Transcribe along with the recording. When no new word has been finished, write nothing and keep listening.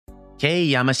Kei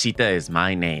Yamashita is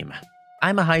my name.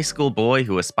 I'm a high school boy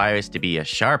who aspires to be a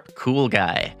sharp, cool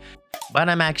guy. But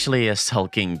I'm actually a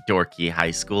sulking, dorky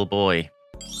high school boy.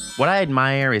 What I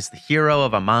admire is the hero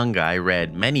of a manga I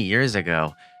read many years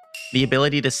ago. The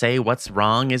ability to say what's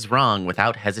wrong is wrong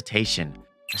without hesitation.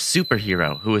 A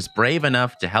superhero who is brave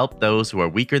enough to help those who are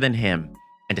weaker than him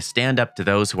and to stand up to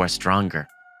those who are stronger.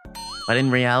 But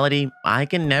in reality, I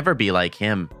can never be like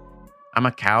him. I'm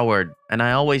a coward, and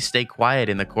I always stay quiet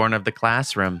in the corner of the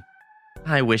classroom.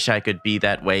 I wish I could be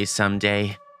that way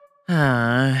someday.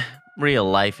 Real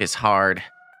life is hard.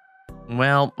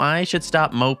 Well, I should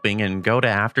stop moping and go to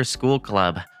after-school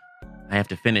club. I have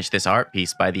to finish this art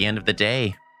piece by the end of the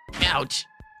day. Ouch!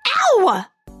 Ow!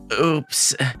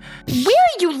 Oops. Where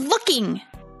are you looking?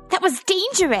 That was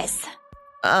dangerous.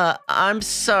 I'm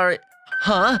sorry.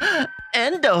 Huh?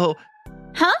 Endo!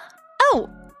 Huh? Oh,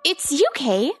 it's you,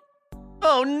 Kei.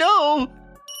 Oh no!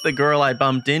 The girl I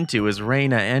bumped into is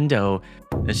Reina Endo.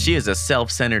 She is a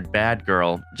self-centered bad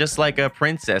girl, just like a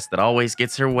princess that always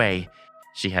gets her way.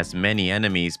 She has many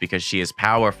enemies because she is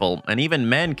powerful, and even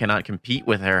men cannot compete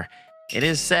with her. It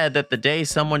is said that the day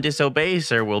someone disobeys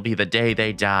her will be the day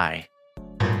they die.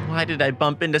 Why did I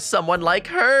bump into someone like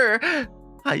her?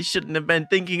 I shouldn't have been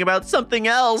thinking about something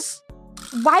else.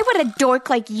 Why would a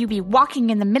dork like you be walking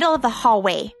in the middle of the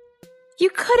hallway? You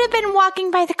could have been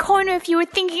walking by the corner if you were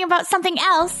thinking about something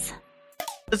else.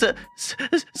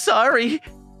 Sorry.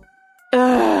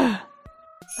 Ugh.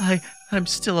 I'm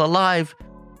still alive.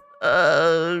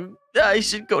 I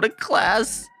should go to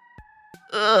class.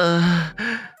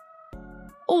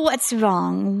 What's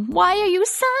wrong? Why are you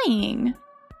sighing?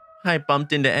 I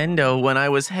bumped into Endo when I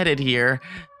was headed here.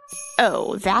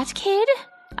 Oh, that kid?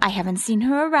 I haven't seen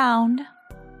her around.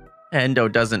 Endo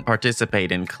doesn't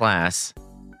participate in class.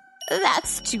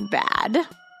 That's too bad.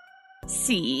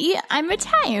 See, I'm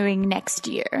retiring next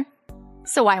year.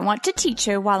 So I want to teach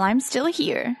her while I'm still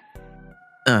here.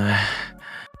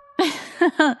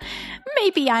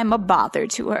 Maybe I'm a bother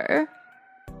to her.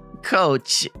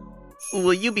 Coach,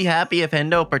 will you be happy if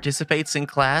Endo participates in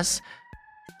class?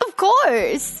 Of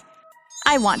course!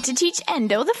 I want to teach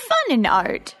Endo the fun in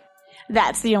art.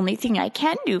 That's the only thing I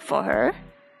can do for her.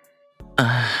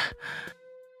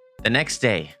 The next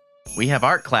day, we have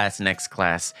art class next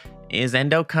class. Is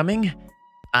Endo coming?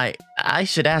 I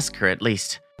should ask her at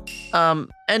least.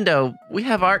 Endo, we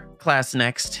have art class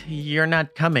next. You're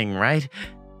not coming, right?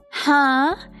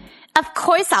 Huh? Of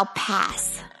course I'll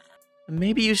pass.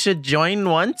 Maybe you should join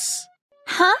once?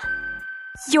 Huh?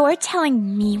 You're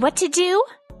telling me what to do?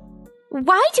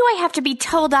 Why do I have to be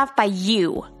told off by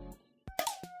you?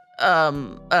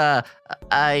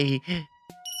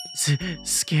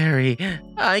 Scary.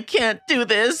 I can't do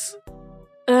this.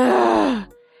 Ugh.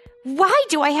 Why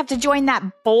do I have to join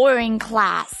that boring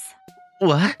class?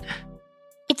 What?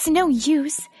 It's no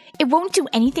use. It won't do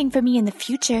anything for me in the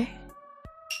future.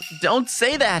 Don't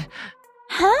say that.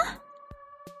 Huh?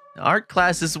 Art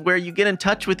class is where you get in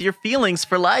touch with your feelings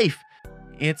for life.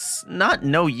 It's not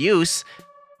no use.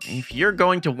 If you're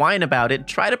going to whine about it,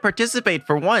 try to participate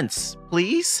for once,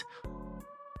 please?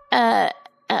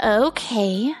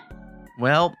 Okay.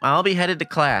 Well, I'll be headed to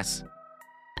class.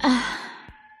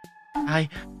 I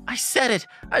said it.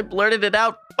 I blurted it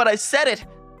out, but I said it.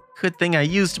 Good thing I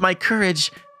used my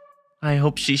courage. I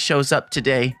hope she shows up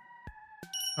today.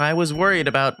 I was worried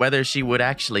about whether she would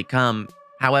actually come.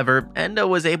 However, Endo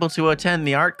was able to attend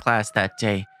the art class that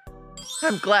day.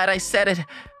 I'm glad I said it.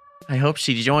 I hope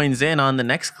she joins in on the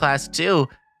next class too.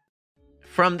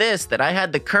 From this, that I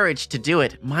had the courage to do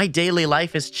it, my daily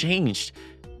life has changed.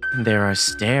 There are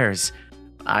stairs.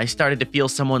 I started to feel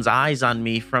someone's eyes on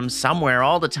me from somewhere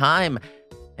all the time.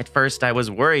 At first, I was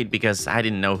worried because I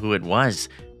didn't know who it was,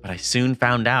 but I soon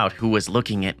found out who was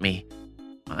looking at me.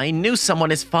 I knew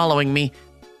someone is following me.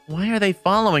 Why are they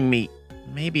following me?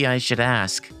 Maybe I should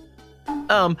ask.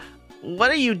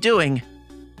 What are you doing?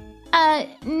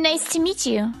 Nice to meet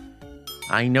you.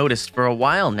 I noticed for a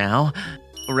while now.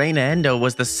 Reina Endo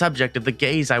was the subject of the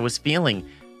gaze I was feeling.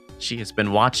 She has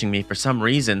been watching me for some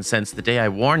reason since the day I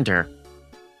warned her.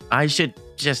 I should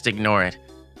just ignore it.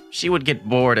 She would get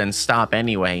bored and stop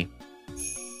anyway.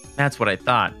 That's what I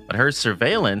thought, but her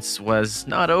surveillance was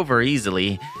not over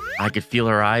easily. I could feel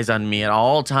her eyes on me at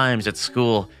all times at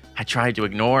school. I tried to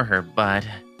ignore her, but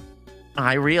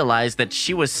I realized that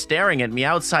she was staring at me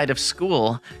outside of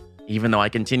school. Even though I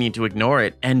continued to ignore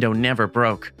it, Endo never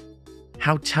broke.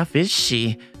 How tough is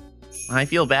she? I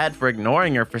feel bad for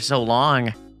ignoring her for so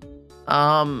long.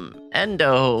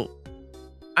 Endo,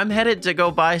 I'm headed to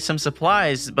go buy some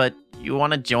supplies, but you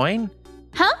want to join?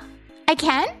 Huh? I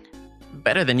can?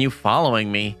 Better than you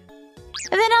following me.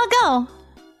 Then I'll go.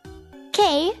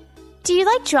 Kay, do you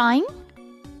like drawing?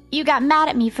 You got mad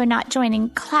at me for not joining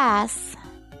class.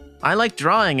 I like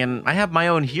drawing, and I have my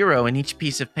own hero in each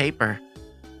piece of paper.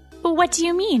 What do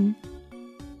you mean?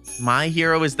 My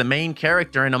hero is the main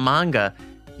character in a manga.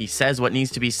 He says what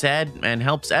needs to be said and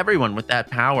helps everyone with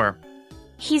that power.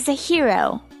 He's a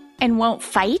hero and won't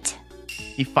fight?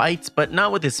 He fights, but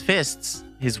not with his fists,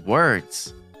 his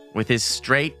words. With his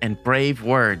straight and brave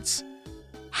words.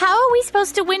 How are we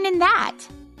supposed to win in that?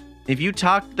 If you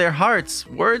talked their hearts,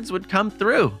 words would come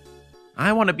through.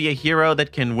 I want to be a hero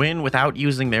that can win without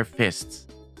using their fists.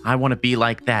 I want to be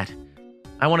like that.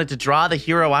 I wanted to draw the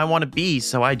hero I want to be,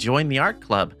 so I joined the art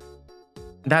club.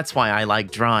 That's why I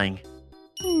like drawing.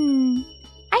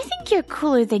 I think you're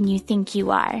cooler than you think you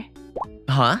are.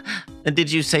 Huh?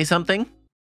 Did you say something?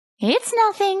 It's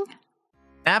nothing.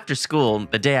 After school,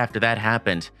 the day after that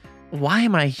happened. Why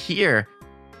am I here?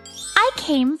 I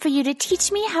came for you to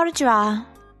teach me how to draw.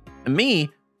 Me?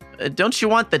 Don't you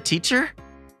want the teacher?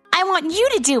 I want you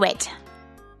to do it.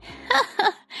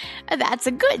 That's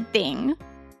a good thing.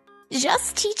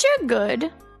 Just teach her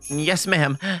good. Yes,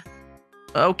 ma'am.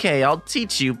 Okay, I'll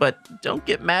teach you, but don't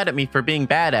get mad at me for being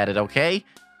bad at it, okay?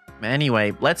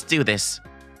 Anyway, let's do this.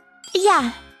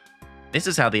 Yeah. This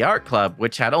is how the art club,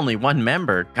 which had only one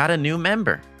member, got a new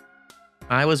member.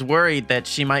 I was worried that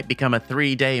she might become a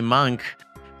 3-day monk.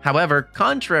 However,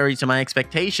 contrary to my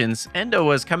expectations, Endo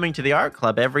was coming to the art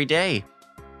club every day.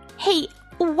 Hey,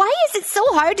 why is it so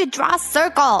hard to draw a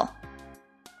circle?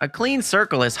 A clean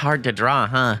circle is hard to draw,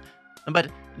 huh?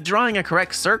 But drawing a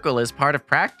correct circle is part of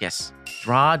practice.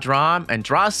 Draw, and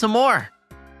draw some more.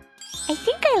 I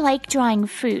think I like drawing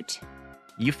fruit.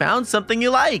 You found something you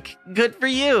like. Good for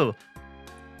you.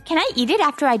 Can I eat it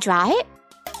after I draw it?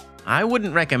 I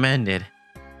wouldn't recommend it.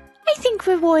 I think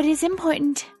reward is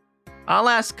important. I'll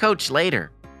ask Coach later.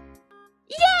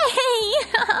 Yay!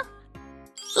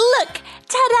 Look!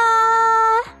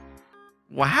 Ta-da!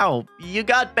 Wow, you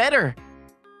got better.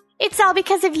 It's all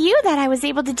because of you that I was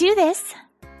able to do this.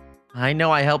 I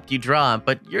know I helped you draw,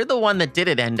 but you're the one that did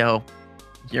it, Endo.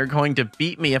 You're going to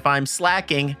beat me if I'm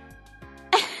slacking.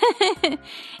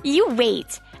 You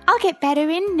wait. I'll get better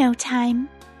in no time.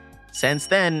 Since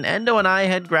then, Endo and I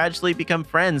had gradually become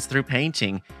friends through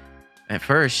painting. At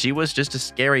first, she was just a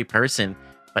scary person,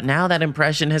 but now that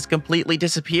impression has completely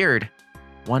disappeared.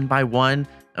 One by one,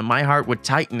 my heart would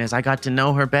tighten as I got to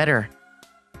know her better.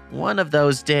 One of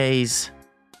those days...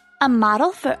 A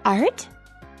model for art?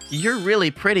 You're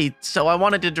really pretty, so I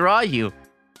wanted to draw you.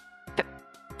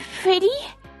 Pretty?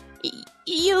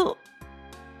 You...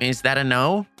 Is that a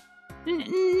no?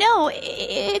 No,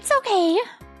 it's okay.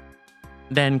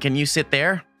 Then can you sit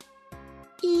there?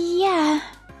 Yeah.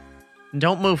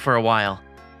 Don't move for a while.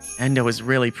 Endo is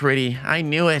really pretty. I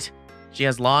knew it. She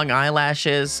has long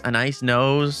eyelashes, a nice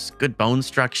nose, good bone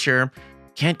structure.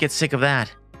 Can't get sick of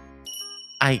that.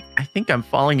 I think I'm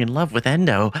falling in love with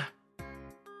Endo.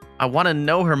 I want to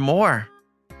know her more.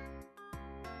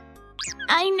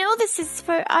 I know this is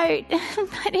for art,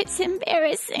 but it's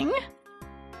embarrassing.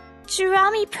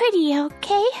 Draw me pretty,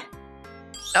 okay?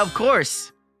 Of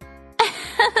course.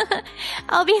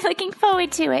 I'll be looking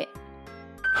forward to it.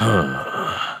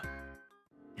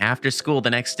 After school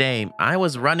the next day, I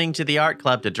was running to the art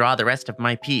club to draw the rest of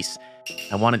my piece.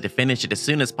 I wanted to finish it as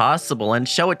soon as possible and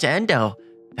show it to Endo.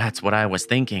 That's what I was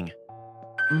thinking.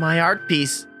 My art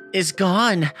piece is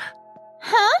gone.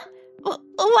 Huh?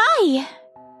 Why?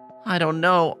 I don't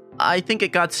know. I think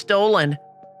it got stolen.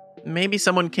 Maybe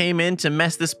someone came in to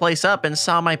mess this place up and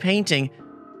saw my painting.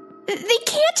 They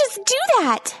can't just do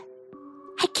that.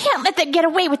 I can't let them get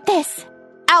away with this.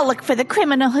 I'll look for the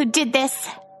criminal who did this.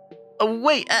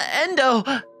 Wait, Endo!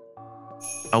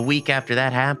 A week after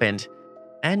that happened,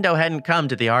 Endo hadn't come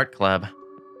to the art club.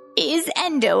 Is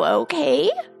Endo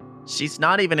okay? She's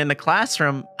not even in the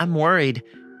classroom. I'm worried.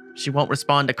 She won't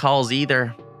respond to calls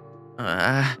either.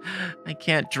 I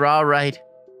can't draw right.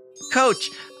 Coach,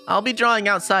 I'll be drawing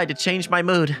outside to change my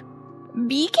mood.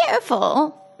 Be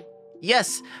careful.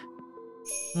 Yes.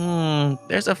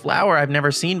 There's a flower I've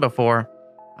never seen before.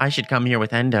 I should come here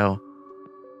with Endo.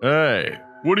 Hey,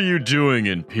 what are you doing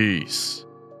in peace?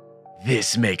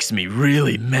 This makes me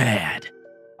really mad.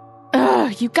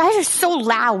 Ugh, you guys are so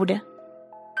loud.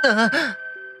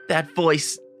 That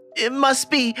voice, it must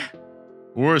be...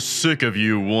 We're sick of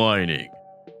you whining.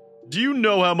 Do you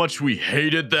know how much we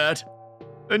hated that?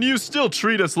 And you still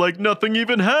treat us like nothing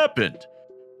even happened.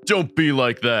 Don't be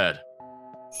like that.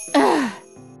 Ugh.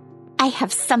 I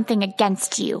have something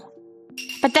against you.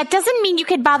 But that doesn't mean you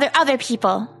can bother other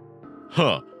people.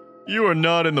 Huh, you are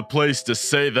not in the place to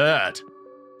say that.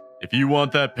 If you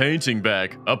want that painting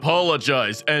back,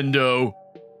 apologize, Endo.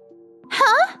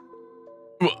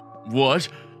 What?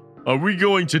 Are we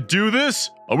going to do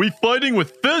this? Are we fighting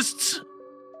with fists?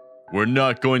 We're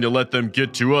not going to let them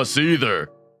get to us either.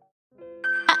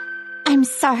 I'm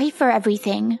sorry for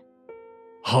everything.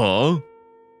 Huh?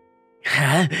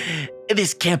 Huh?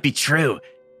 This can't be true.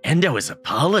 Endo is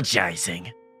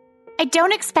apologizing. I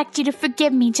don't expect you to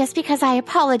forgive me just because I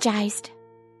apologized.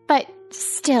 But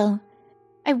still,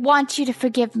 I want you to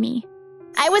forgive me.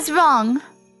 I was wrong.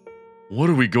 What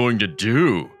are we going to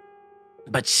do?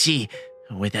 But she,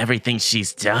 with everything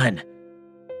she's done.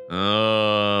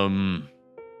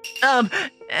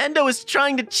 Endo is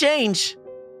trying to change.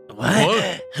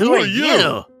 What? Who are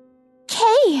you?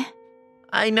 Kay!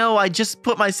 I know, I just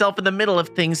put myself in the middle of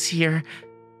things here.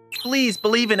 Please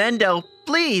believe in Endo,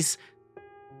 please.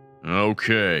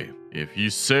 Okay, if you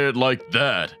say it like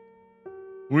that.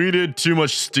 We did too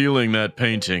much stealing that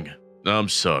painting. I'm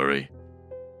sorry.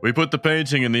 We put the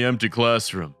painting in the empty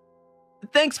classroom.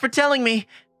 Thanks for telling me.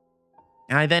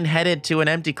 I then headed to an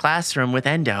empty classroom with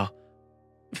Endo.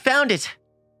 Found it.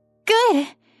 Good.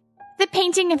 The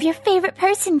painting of your favorite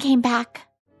person came back.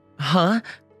 Huh?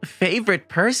 Favorite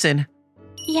person?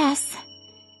 Yes.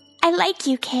 I like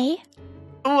you, Kay.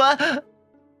 What?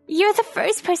 You're the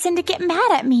first person to get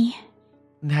mad at me.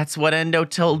 That's what Endo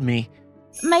told me.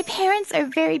 My parents are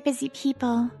very busy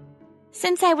people.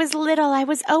 Since I was little, I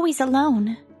was always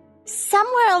alone.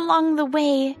 Somewhere along the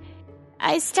way,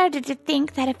 I started to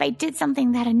think that if I did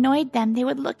something that annoyed them, they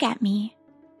would look at me.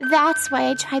 That's why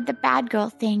I tried the bad girl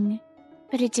thing,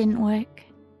 but it didn't work.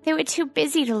 They were too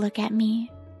busy to look at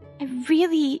me. I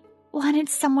really wanted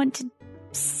someone to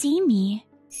see me.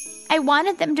 I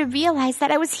wanted them to realize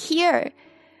that I was here.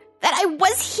 That I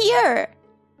was here!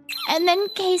 And then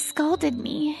Kay scolded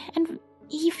me, and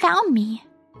he found me.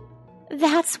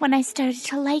 That's when I started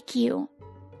to like you.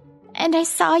 And I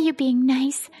saw you being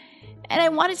nice, and I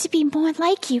wanted to be more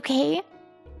like you, Kay.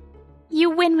 You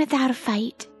win without a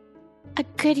fight. A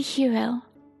good hero.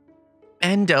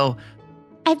 Endo.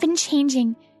 I've been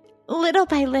changing, little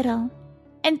by little,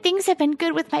 and things have been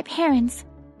good with my parents,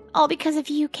 all because of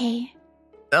you, Kay.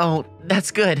 Oh,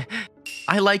 that's good.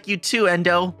 I like you too,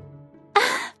 Endo.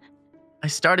 I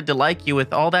started to like you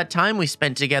with all that time we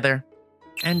spent together.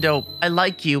 Endo, I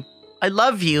like you. I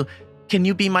love you. Can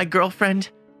you be my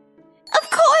girlfriend? Of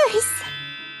course!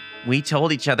 We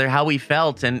told each other how we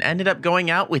felt and ended up going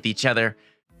out with each other.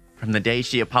 From the day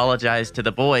she apologized to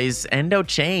the boys, Endo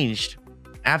changed.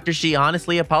 After she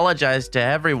honestly apologized to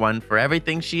everyone for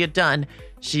everything she had done,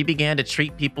 she began to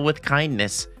treat people with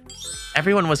kindness.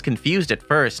 Everyone was confused at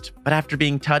first, but after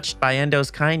being touched by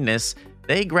Endo's kindness,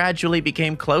 they gradually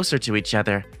became closer to each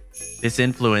other. This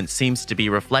influence seems to be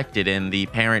reflected in the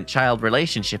parent-child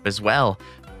relationship as well.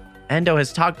 Endo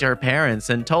has talked to her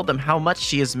parents and told them how much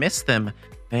she has missed them.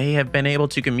 They have been able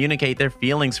to communicate their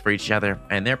feelings for each other,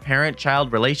 and their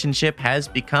parent-child relationship has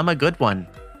become a good one.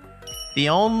 The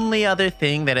only other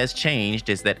thing that has changed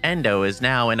is that Endo is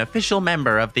now an official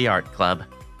member of the art club.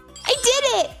 I did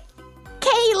it!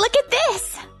 Kay, look at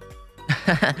this!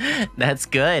 That's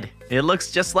good. It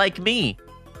looks just like me.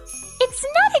 It's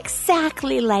not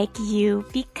exactly like you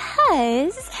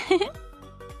because...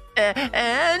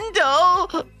 Endo!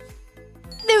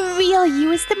 The real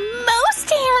you is the most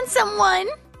handsome one!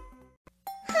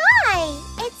 Hi,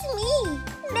 it's me,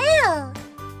 Mel.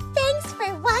 Thanks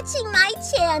for watching my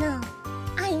channel.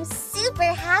 I'm super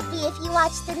happy if you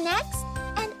watch the next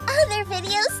and other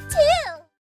videos too.